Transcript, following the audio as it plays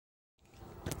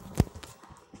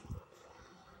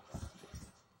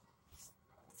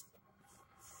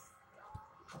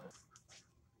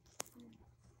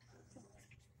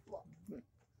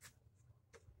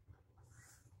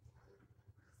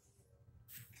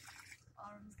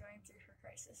answer for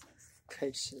crisis.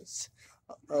 Crisis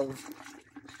of.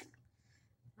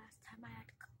 Last time I had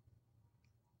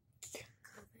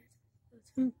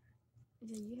COVID.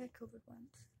 Yeah, you had COVID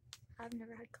once. I've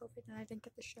never had COVID, and I didn't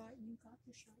get the shot. You got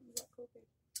the shot. You got COVID.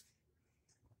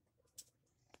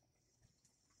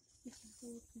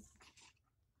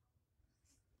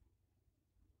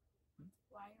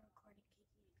 Why are you recording,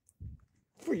 Kiki?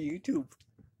 For YouTube.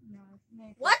 No,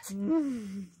 Nick. What?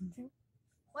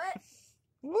 What?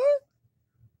 What?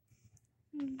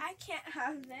 I can't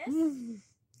have this.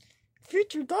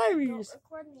 Future Don't Diaries.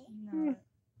 record me. No.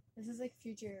 This is like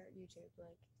future YouTube.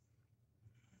 Like,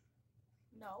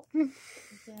 No. you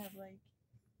can have like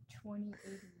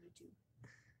 2080 YouTube.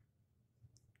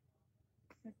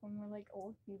 Like when we're like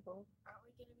old people. Aren't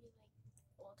we gonna be like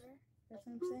older? That's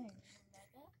what I'm saying.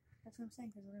 Mega? That's what I'm saying,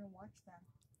 because we're gonna watch them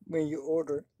When you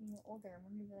order. when we're older, and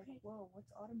we're gonna be like, whoa,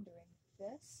 what's Autumn doing?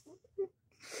 This?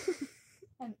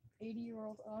 And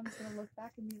 80-year-old Autumn's gonna look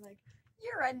back and be like,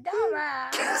 You're a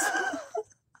dumbass.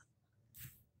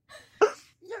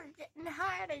 You're getting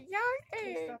high at a young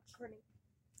age. stop recording.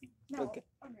 No. Okay.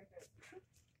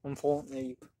 I'm falling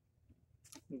ape.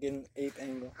 I'm getting ape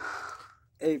angle.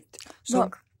 Ape. So,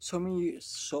 Look. show me,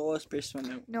 show us basement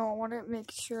now. No, I want to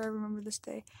make sure I remember this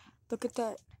day. Look at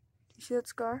that. You see that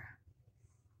scar?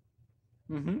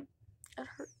 Mm-hmm. It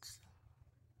hurts.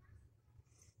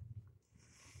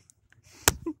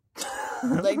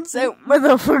 Lights out,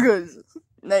 motherfuckers.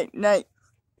 Night, night.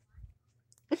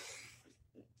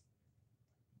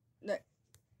 No.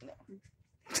 No.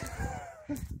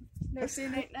 No, say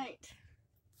night, night.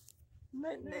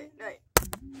 Night, night, night.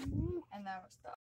 And that was stop.